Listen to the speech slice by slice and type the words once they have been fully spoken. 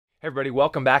Hey everybody,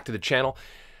 welcome back to the channel.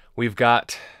 We've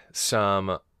got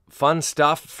some fun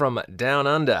stuff from Down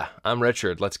Under. I'm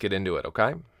Richard. Let's get into it,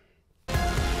 okay?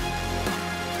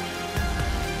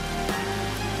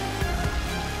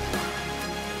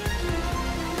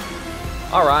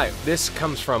 All right, this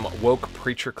comes from Woke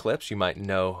Preacher Clips. You might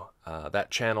know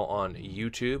that channel on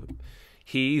YouTube.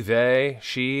 He, they,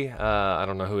 she, I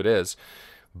don't know who it is,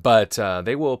 but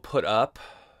they will put up,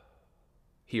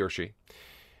 he or she,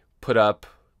 put up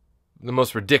the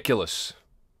most ridiculous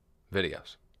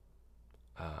videos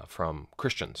from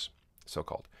Christians,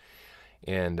 so-called.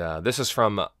 And this is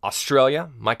from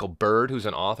Australia, Michael Bird, who's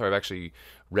an author. I've actually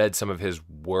read some of his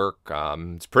work.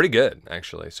 It's pretty good,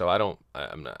 actually. So I don't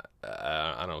know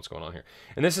what's going on here.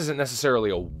 And this isn't necessarily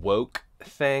a woke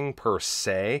thing per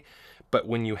se, but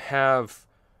when you have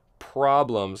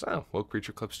problems, Woke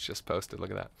Preacher Clips just posted.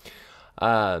 Look at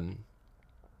that.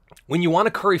 When you want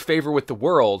to curry favor with the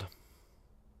world,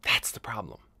 that's the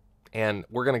problem. And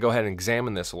we're going to go ahead and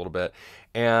examine this a little bit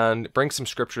and bring some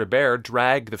scripture to bear,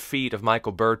 drag the feet of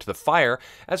Michael Bird to the fire,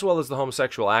 as well as the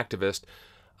homosexual activist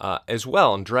as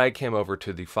well, and drag him over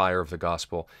to the fire of the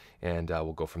gospel, and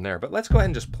we'll go from there. But let's go ahead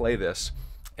and just play this,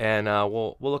 and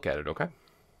we'll look at it, okay?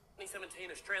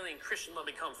 2017 Australian Christian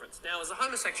Lobby Conference. Now, as a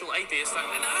homosexual atheist,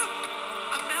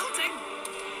 I'm melting.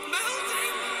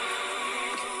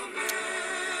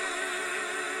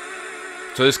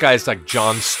 So this guy's like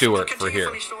Jon Stewart for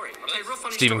here.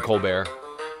 Stephen Colbert.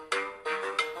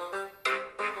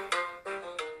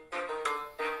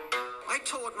 I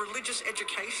taught religious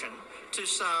education to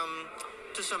some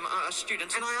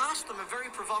students, and I asked them a very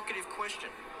provocative question.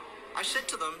 I said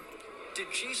to them, did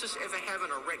Jesus ever have an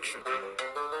erection?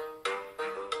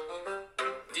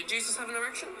 Did Jesus have an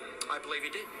erection? I believe he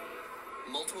did.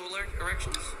 Multiple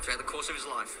erections? Throughout the course of his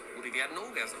life. Would he have an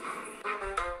orgasm?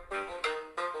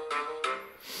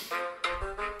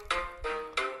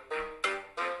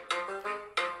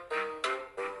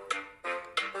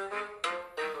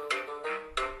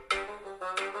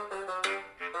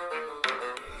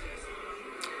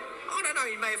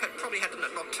 He may have probably had a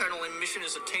nocturnal emission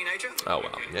as a teenager. Oh,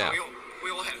 well, yeah.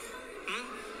 We all have.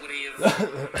 Would he have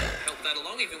helped that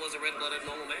along if he was a red-blooded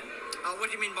normal man? What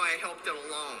do you mean by helped it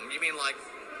along? You mean like...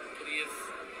 Would he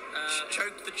have...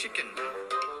 choked the chicken?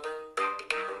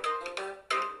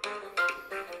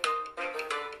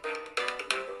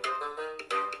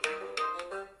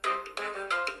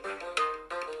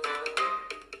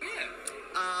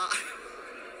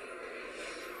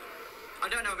 I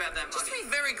don't know about that much. Just to be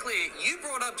very clear, you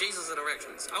brought up Jesus and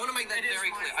erections. I want to make that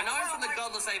very clear. I know I'm from the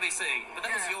godless ABC, but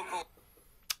that was your call.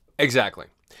 Exactly.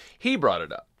 He brought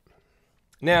it up.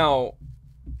 Now,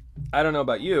 I don't know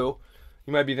about you.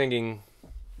 You might be thinking,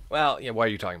 well, yeah, why are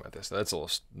you talking about this? This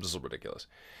is ridiculous.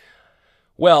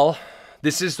 Well,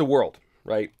 this is the world,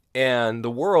 right? And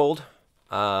the world,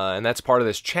 and that's part of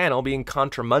this channel, being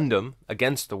contramundum,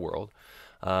 against the world,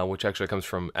 which actually comes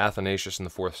from Athanasius in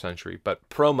the 4th century. But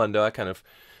pro mundo, I kind of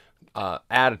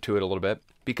added to it a little bit,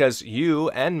 because you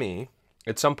and me,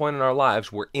 at some point in our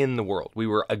lives, were in the world. We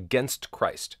were against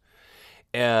Christ.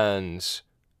 And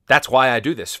that's why I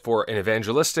do this, for an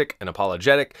evangelistic and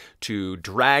apologetic, to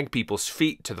drag people's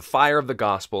feet to the fire of the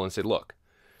gospel and say, look,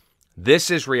 this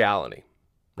is reality,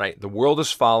 right? The world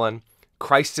is fallen.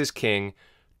 Christ is king.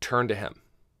 Turn to him.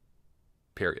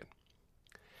 Period.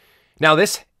 Now,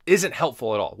 this isn't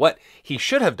helpful at all. What he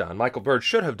should have done, Michael Bird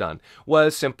should have done,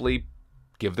 was simply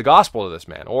give the gospel to this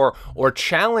man, or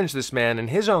challenge this man in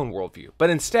his own worldview.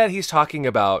 But instead, he's talking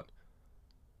about,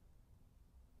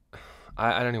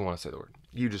 I don't even want to say the word.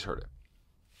 You just heard it.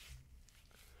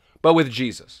 But with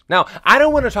Jesus. Now, I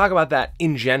don't want to talk about that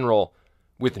in general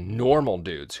with normal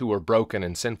dudes who are broken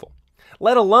and sinful,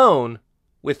 let alone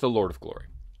with the Lord of glory.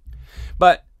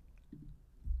 But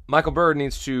Michael Bird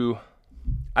needs to,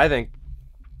 I think,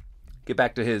 get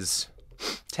back to his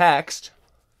text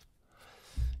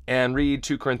and read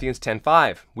 2 Corinthians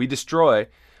 10:5. We destroy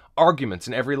arguments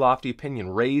and every lofty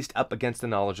opinion raised up against the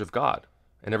knowledge of God,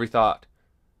 and every thought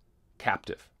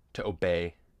captive to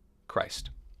obey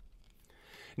Christ.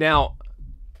 Now,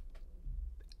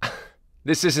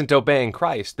 this isn't obeying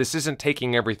Christ. This isn't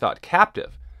taking every thought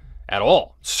captive at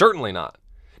all. Certainly not.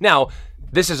 Now,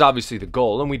 this is obviously the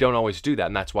goal, and we don't always do that,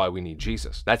 and that's why we need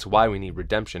Jesus. That's why we need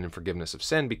redemption and forgiveness of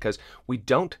sin, because we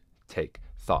don't take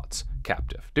thoughts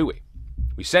captive, do we?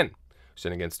 We sin. We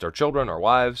sin against our children, our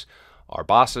wives, our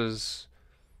bosses,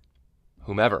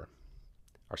 whomever.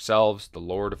 Ourselves, the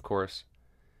Lord, of course.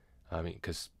 I mean,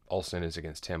 because all sin is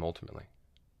against him ultimately.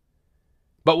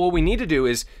 But what we need to do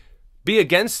is be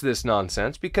against this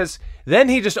nonsense, because then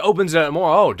he just opens it up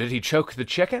more. Oh, did he choke the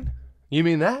chicken? You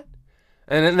mean that?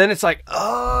 And then it's like,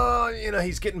 oh,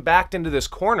 he's getting backed into this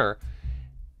corner,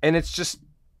 and it's just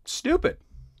stupid.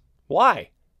 Why?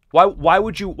 Why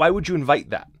would you invite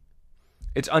that?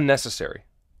 It's unnecessary.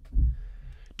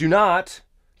 Do not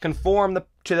conform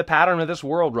to the pattern of this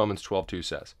world, Romans 12:2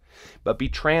 says, but be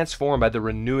transformed by the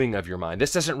renewing of your mind.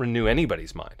 This doesn't renew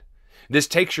anybody's mind. This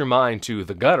takes your mind to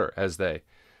the gutter, as they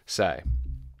say.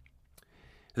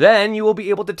 Then you will be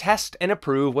able to test and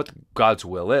approve what God's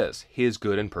will is, his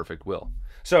good and perfect will.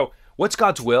 So what's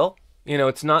God's will?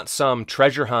 It's not some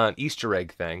treasure hunt Easter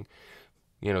egg thing,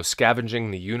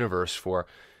 scavenging the universe for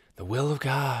the will of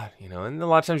God, and a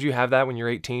lot of times you have that when you're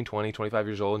 18, 20, 25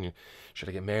 years old, and should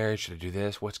I get married? Should I do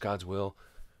this? What's God's will?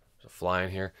 There's a fly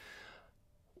in here.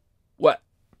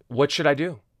 What should I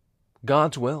do?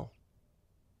 God's will.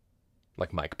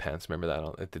 Like Mike Pence, remember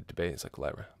that at the debate? It's like,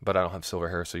 but I don't have silver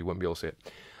hair, so you wouldn't be able to see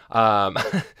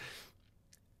it.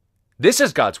 This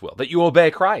is God's will, that you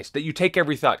obey Christ, that you take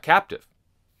every thought captive,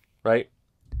 right?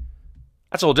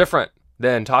 That's a little different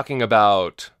than talking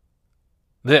about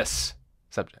this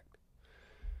subject.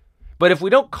 But if we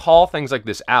don't call things like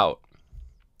this out,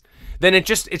 then it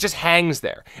just hangs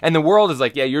there. And the world is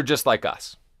like, yeah, you're just like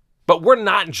us. But we're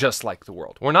not just like the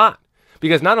world. We're not.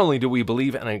 Because not only do we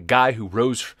believe in a guy who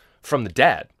rose from the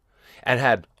dead and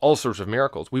had all sorts of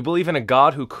miracles, we believe in a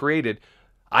God who created,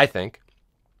 I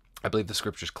believe the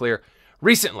scripture's clear,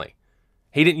 recently.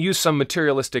 He didn't use some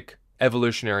materialistic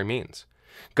evolutionary means.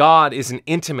 God is an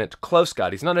intimate, close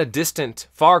God. He's not a distant,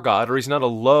 far God, or he's not a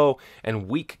low and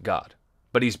weak God.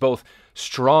 But he's both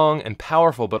strong and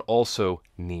powerful, but also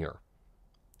near.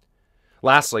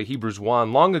 Lastly, Hebrews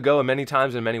 1, long ago and many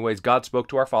times in many ways, God spoke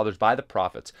to our fathers by the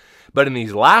prophets. But in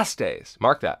these last days,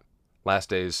 mark that, last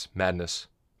days madness,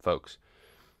 folks,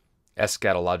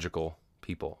 eschatological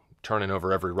people, turning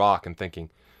over every rock and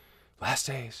thinking, last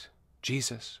days,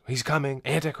 Jesus, he's coming,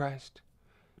 Antichrist,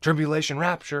 tribulation,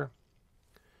 rapture.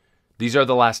 These are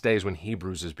the last days when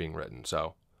Hebrews is being written,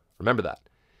 so remember that.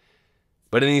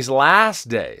 But in these last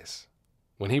days,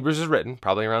 when Hebrews is written,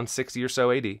 probably around 60 or so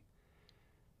AD,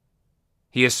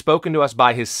 he has spoken to us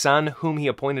by his Son, whom he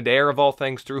appointed heir of all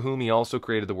things, through whom he also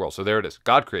created the world. So there it is.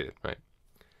 God created, right?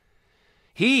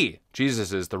 He,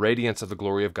 Jesus, is the radiance of the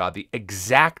glory of God, the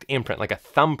exact imprint, like a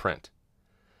thumbprint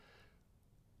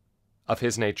of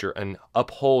his nature, and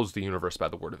upholds the universe by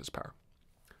the word of his power.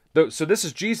 So this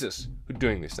is Jesus who's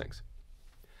doing these things.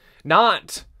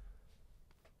 Not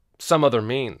some other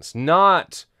means.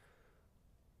 Not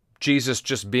Jesus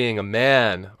just being a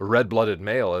man, a red-blooded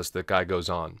male, as the guy goes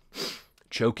on.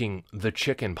 Choking the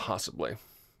chicken, possibly,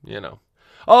 Oh,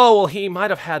 well, he might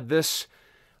have had this,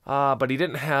 but he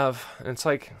didn't have. And it's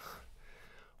like,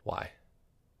 why?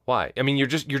 I mean, you're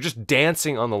just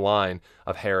dancing on the line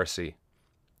of heresy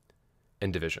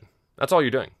and division. That's all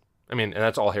you're doing. I mean, and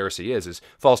that's all heresy is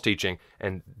false teaching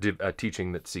and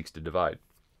teaching that seeks to divide.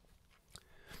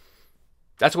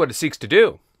 That's what it seeks to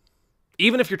do.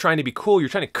 Even if you're trying to be cool, you're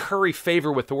trying to curry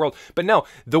favor with the world. But no,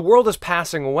 the world is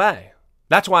passing away.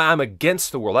 That's why I'm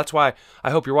against the world. That's why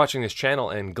I hope you're watching this channel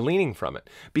and gleaning from it.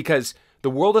 Because the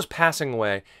world is passing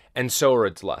away, and so are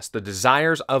its lusts. The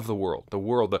desires of the world,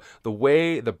 the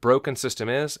way the broken system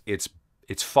is, it's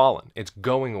fallen. It's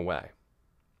going away.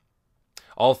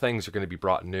 All things are going to be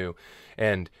brought new,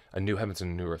 and a new heavens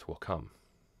and a new earth will come.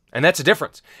 And that's a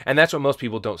difference. And that's what most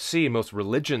people don't see. Most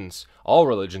religions, all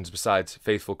religions besides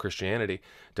faithful Christianity,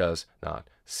 does not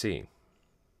see.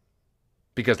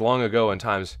 Because long ago,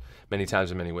 many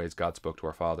times in many ways, God spoke to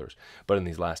our fathers. But in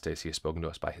these last days, he has spoken to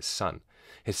us by his Son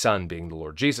being the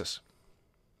Lord Jesus.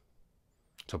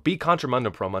 So be contra mundo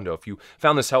pro mundo. If you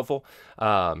found this helpful, go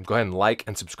ahead and like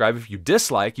and subscribe. If you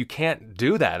dislike, you can't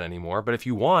do that anymore. But if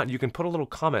you want, you can put a little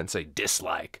comment and say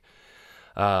dislike.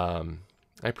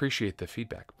 I appreciate the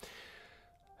feedback.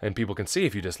 And people can see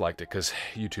if you disliked it, because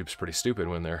YouTube's pretty stupid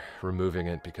when they're removing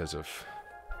it because of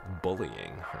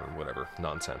bullying or whatever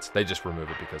nonsense. They just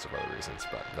remove it because of other reasons,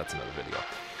 but that's another video.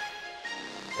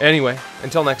 Anyway,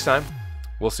 until next time,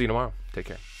 we'll see you tomorrow. Take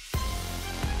care.